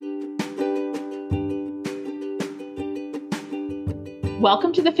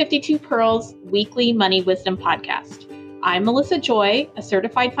Welcome to the 52 Pearls Weekly Money Wisdom Podcast. I'm Melissa Joy, a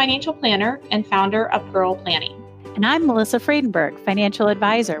certified financial planner and founder of Pearl Planning. And I'm Melissa Friedenberg, financial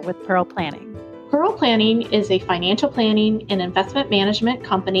advisor with Pearl Planning. Pearl Planning is a financial planning and investment management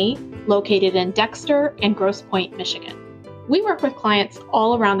company located in Dexter and Grosse Pointe, Michigan. We work with clients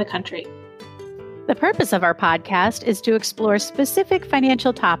all around the country. The purpose of our podcast is to explore specific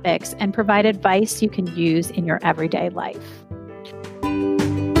financial topics and provide advice you can use in your everyday life.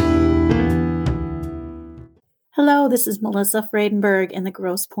 Hello, this is Melissa Friedenberg in the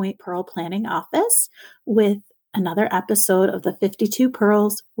Grosse Pointe Pearl Planning office with another episode of the 52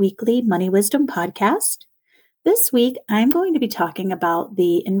 Pearls Weekly Money Wisdom Podcast. This week, I'm going to be talking about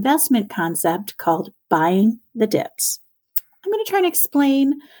the investment concept called buying the dips. I'm going to try and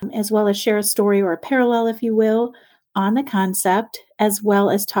explain, as well as share a story or a parallel, if you will, on the concept, as well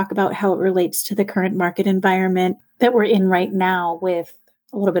as talk about how it relates to the current market environment that we're in right now with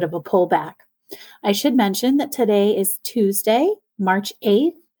a little bit of a pullback. I should mention that today is Tuesday, March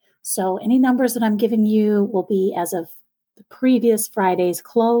 8th. So any numbers that I'm giving you will be as of the previous Friday's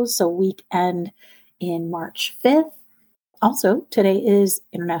close, so weekend in March 5th. Also, today is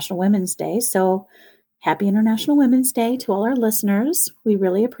International Women's Day. So happy International Women's Day to all our listeners. We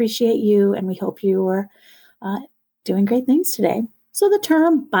really appreciate you and we hope you are doing great things today. So the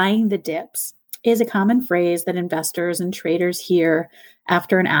term buying the dips is a common phrase that investors and traders hear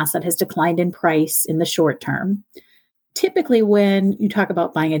after an asset has declined in price in the short term. Typically, when you talk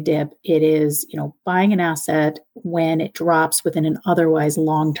about buying a dip, it is, buying an asset when it drops within an otherwise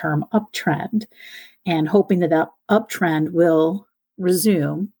long-term uptrend and hoping that uptrend will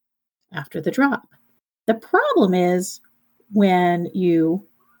resume after the drop. The problem is when you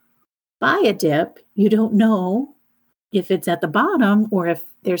buy a dip, you don't know if it's at the bottom or if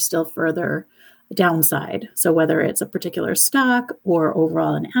there's still further downside. So whether it's a particular stock or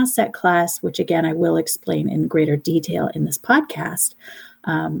overall an asset class, which again, I will explain in greater detail in this podcast,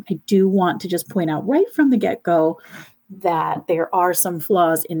 I do want to just point out right from the get-go that there are some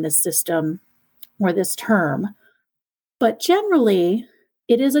flaws in this system or this term. But generally,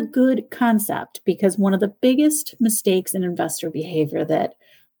 it is a good concept because one of the biggest mistakes in investor behavior that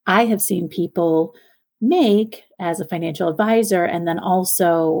I have seen people make as a financial advisor, and then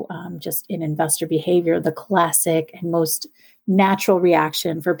also just in investor behavior, the classic and most natural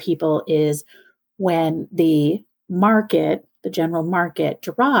reaction for people is when the market, the general market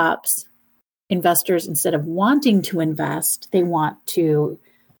drops, investors, instead of wanting to invest, they want to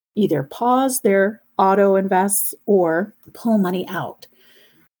either pause their auto invests or pull money out.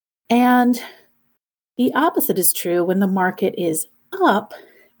 And the opposite is true. When the market is up,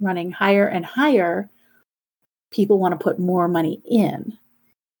 running higher and higher, people want to put more money in.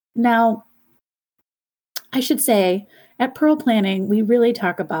 Now, I should say at Pearl Planning, we really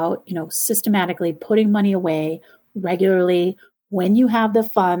talk about, systematically putting money away regularly when you have the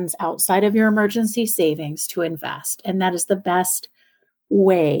funds outside of your emergency savings to invest. And that is the best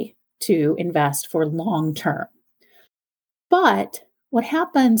way to invest for long term. But what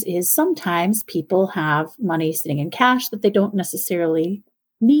happens is sometimes people have money sitting in cash that they don't necessarily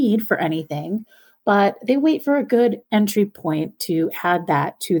need for anything, but they wait for a good entry point to add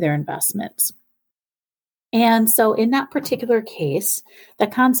that to their investments. And so in that particular case, the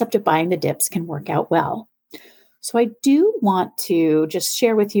concept of buying the dips can work out well. So I do want to just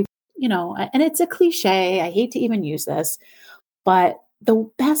share with you, and it's a cliche, I hate to even use this, but the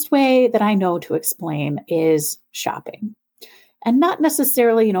best way that I know to explain is shopping. And not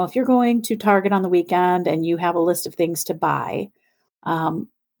necessarily, if you're going to Target on the weekend and you have a list of things to buy,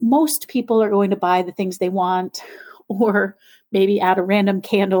 most people are going to buy the things they want, or maybe add a random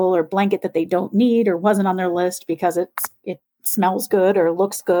candle or blanket that they don't need or wasn't on their list because it smells good or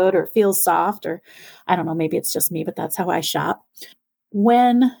looks good or feels soft, or I don't know, maybe it's just me, but that's how I shop.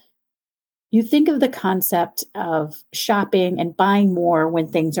 When you think of the concept of shopping and buying more when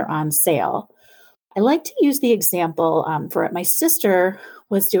things are on sale, I like to use the example for it. My sister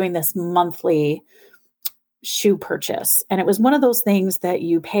was doing this monthly shoe purchase. And it was one of those things that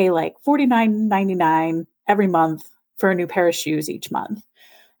you pay like $49.99 every month for a new pair of shoes each month.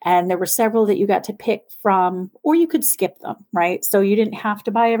 And there were several that you got to pick from, or you could skip them, right? So you didn't have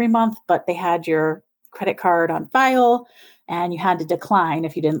to buy every month, but they had your credit card on file and you had to decline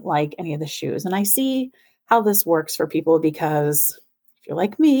if you didn't like any of the shoes. And I see how this works for people because if you're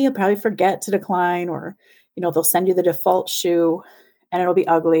like me, you'll probably forget to decline, or, they'll send you the default shoe and it'll be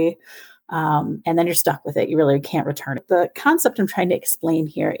ugly. And then you're stuck with it. You really can't return it. The concept I'm trying to explain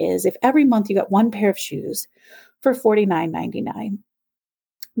here is if every month you got one pair of shoes for $49.99,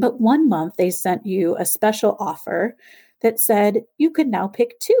 but one month they sent you a special offer that said you could now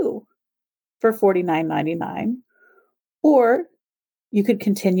pick two for $49.99, or you could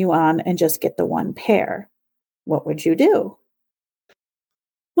continue on and just get the one pair. What would you do?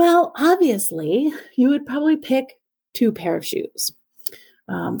 Well, obviously, you would probably pick two pair of shoes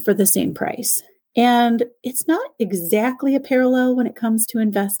for the same price. And it's not exactly a parallel when it comes to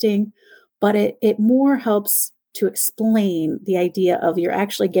investing, but it more helps to explain the idea of you're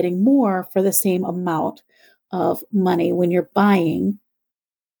actually getting more for the same amount of money when you're buying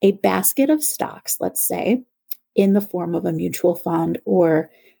a basket of stocks, let's say, in the form of a mutual fund or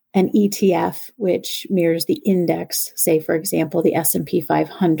an ETF, which mirrors the index, say, for example, the S&P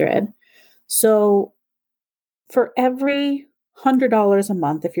 500. So for every $100 a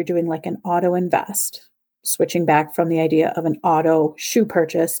month, if you're doing like an auto invest, switching back from the idea of an auto shoe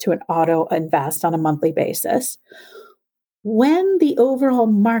purchase to an auto invest on a monthly basis, when the overall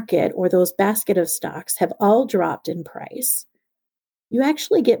market or those basket of stocks have all dropped in price, you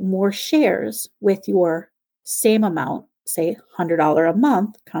actually get more shares with your same amount, say $100 a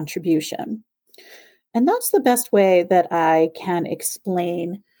month contribution. And that's the best way that I can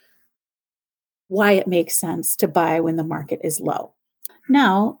explain why it makes sense to buy when the market is low.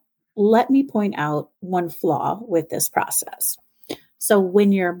 Now, let me point out one flaw with this process. So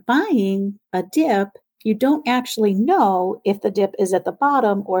when you're buying a dip, you don't actually know if the dip is at the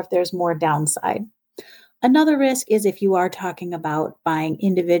bottom or if there's more downside. Another risk is if you are talking about buying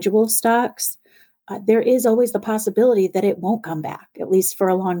individual stocks, there is always the possibility that it won't come back, at least for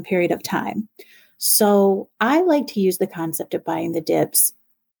a long period of time. So I like to use the concept of buying the dips,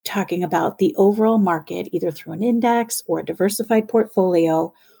 talking about the overall market, either through an index or a diversified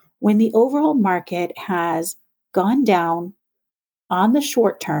portfolio, when the overall market has gone down on the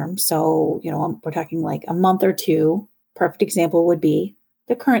short term. So, we're talking like a month or two. Perfect example would be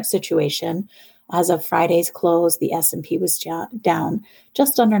the current situation. As of Friday's close, the S&P was down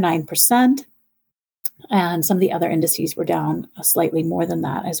just under 9%. And some of the other indices were down slightly more than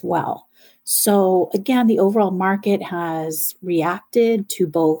that as well. So again, the overall market has reacted to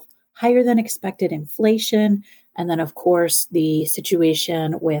both higher than expected inflation, and then, of course, the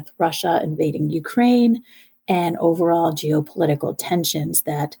situation with Russia invading Ukraine and overall geopolitical tensions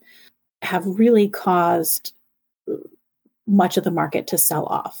that have really caused much of the market to sell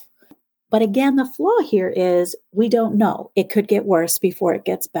off. But again, the flaw here is we don't know. It could get worse before it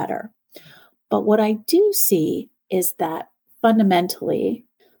gets better. But what I do see is that fundamentally,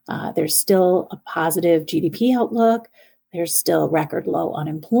 there's still a positive GDP outlook. There's still record low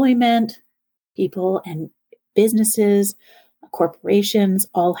unemployment. People and businesses, corporations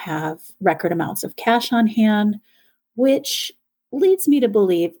all have record amounts of cash on hand, which leads me to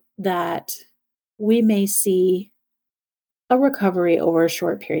believe that we may see a recovery over a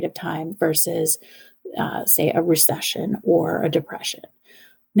short period of time versus, say, a recession or a depression.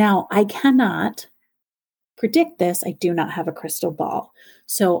 Now, I cannot predict this. I do not have a crystal ball.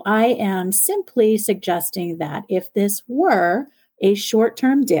 So I am simply suggesting that if this were a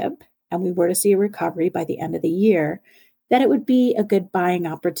short-term dip and we were to see a recovery by the end of the year, that it would be a good buying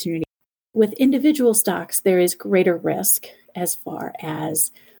opportunity. With individual stocks, there is greater risk as far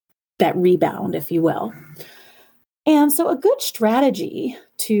as that rebound, if you will. And so a good strategy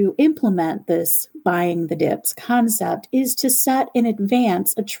to implement this buying the dips concept is to set in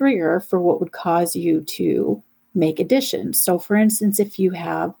advance a trigger for what would cause you to make additions. So for instance, if you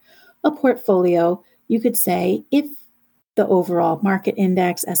have a portfolio, you could say if the overall market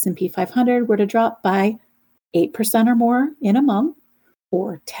index S&P 500 were to drop by 8% or more in a month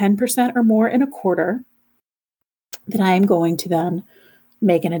or 10% or more in a quarter, then I am going to then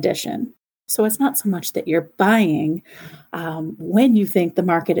make an addition. So it's not so much that you're buying when you think the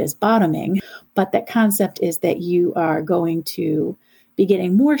market is bottoming, but that concept is that you are going to be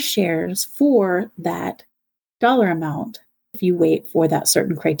getting more shares for that dollar amount if you wait for that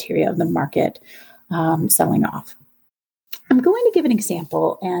certain criteria of the market selling off. I'm going to give an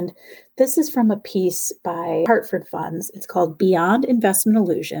example, and this is from a piece by Hartford Funds. It's called Beyond Investment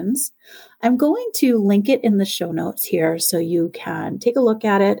Illusions. I'm going to link it in the show notes here so you can take a look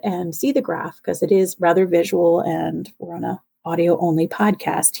at it and see the graph because it is rather visual and we're on an audio-only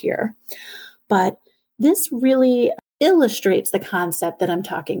podcast here. But this really illustrates the concept that I'm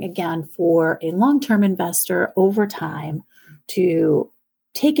talking again for a long-term investor over time to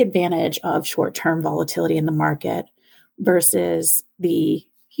take advantage of short-term volatility in the market versus the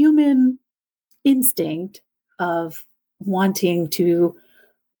human instinct of wanting to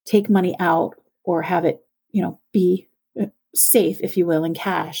take money out or have it, be safe, if you will, in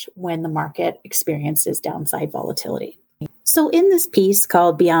cash when the market experiences downside volatility. So in this piece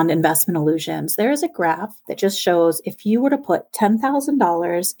called Beyond Investment Illusions, there is a graph that just shows if you were to put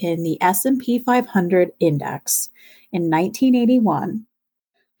 $10,000 in the S&P 500 index in 1981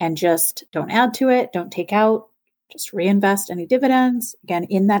 and just don't add to it, don't take out, just reinvest any dividends, again,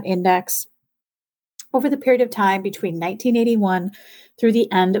 in that index, over the period of time between 1981 through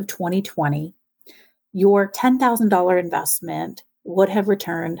the end of 2020, your $10,000 investment would have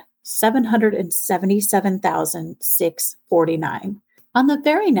returned $777,649. On the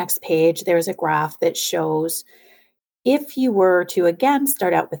very next page, there's a graph that shows if you were to again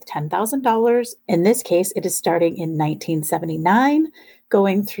start out with $10,000, in this case, it is starting in 1979,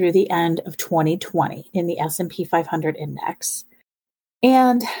 going through the end of 2020 in the S&P 500 index.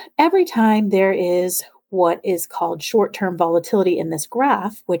 And every time there is what is called short-term volatility in this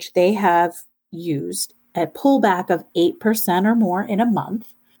graph, which they have used a pullback of 8% or more in a month,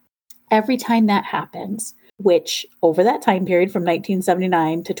 every time that happens, which over that time period from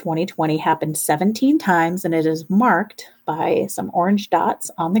 1979 to 2020 happened 17 times, and it is marked by some orange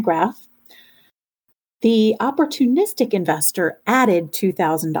dots on the graph, the opportunistic investor added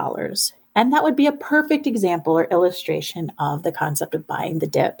 $2,000. And that would be a perfect example or illustration of the concept of buying the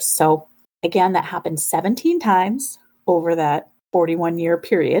dips. So again, that happened 17 times over that 41-year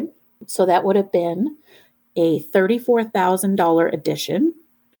period. So that would have been a $34,000 addition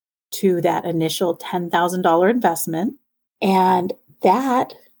to that initial $10,000 investment. And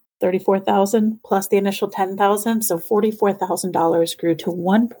that $34,000 plus the initial $10,000, so $44,000 grew to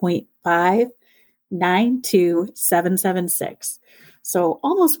 $1.592776. So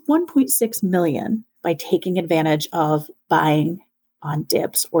almost 1.6 million by taking advantage of buying on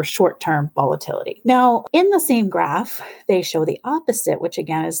dips or short-term volatility. Now, in the same graph, they show the opposite, which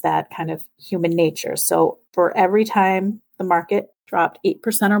again is that kind of human nature. So for every time the market dropped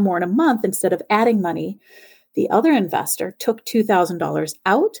 8% or more in a month, instead of adding money, the other investor took $2,000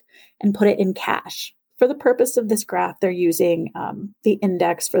 out and put it in cash. For the purpose of this graph, they're using the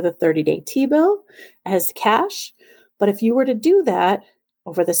index for the 30-day T-bill as cash. But if you were to do that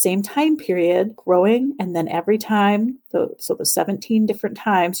over the same time period, growing, and then every time, so the 17 different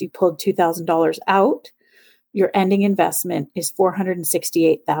times you pulled $2,000 out, your ending investment is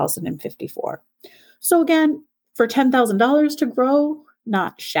 $468,054. So again, for $10,000 to grow,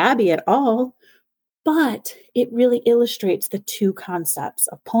 not shabby at all, but it really illustrates the two concepts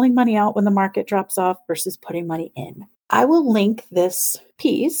of pulling money out when the market drops off versus putting money in. I will link this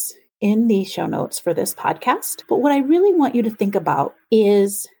piece in the show notes for this podcast. But what I really want you to think about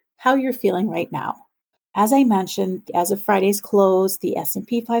is how you're feeling right now. As I mentioned, as of Friday's close, the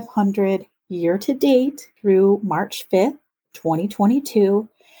S&P 500 year to date through March 5th, 2022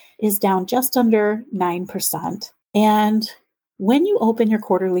 is down just under 9%. And when you open your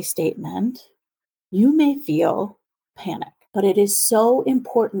quarterly statement, you may feel panic, but it is so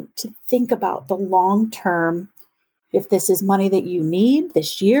important to think about the long-term. If this is money that you need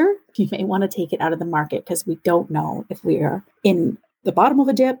this year, you may want to take it out of the market because we don't know if we are in the bottom of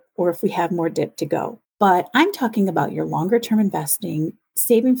a dip or if we have more dip to go. But I'm talking about your longer term investing,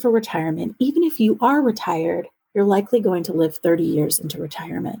 saving for retirement. Even if you are retired, you're likely going to live 30 years into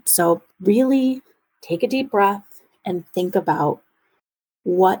retirement. So really take a deep breath and think about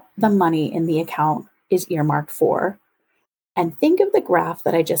what the money in the account is earmarked for. And think of the graph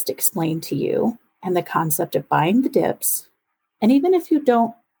that I just explained to you and the concept of buying the dips. And even if you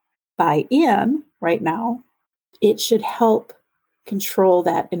don't buy in right now, it should help control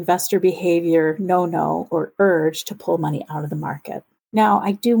that investor behavior, no, or urge to pull money out of the market. Now,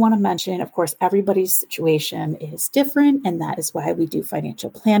 I do want to mention, of course, everybody's situation is different, and that is why we do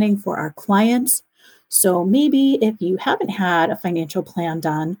financial planning for our clients. So maybe if you haven't had a financial plan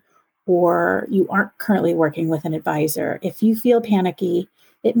done or you aren't currently working with an advisor, if you feel panicky,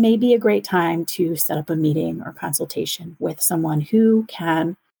 it may be a great time to set up a meeting or consultation with someone who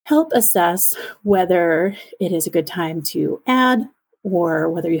can help assess whether it is a good time to add or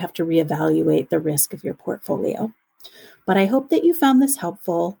whether you have to reevaluate the risk of your portfolio. But I hope that you found this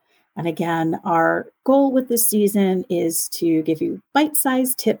helpful. And again, our goal with this season is to give you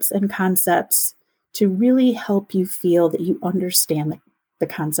bite-sized tips and concepts to really help you feel that you understand the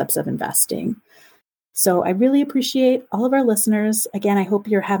concepts of investing. So I really appreciate all of our listeners. Again, I hope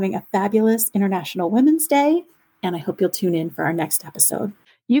you're having a fabulous International Women's Day, and I hope you'll tune in for our next episode.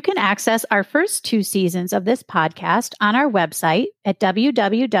 You can access our first 2 seasons of this podcast on our website at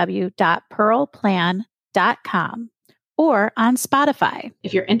www.pearlplan.com or on Spotify.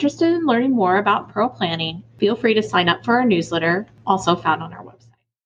 If you're interested in learning more about Pearl Planning, feel free to sign up for our newsletter, also found on our website.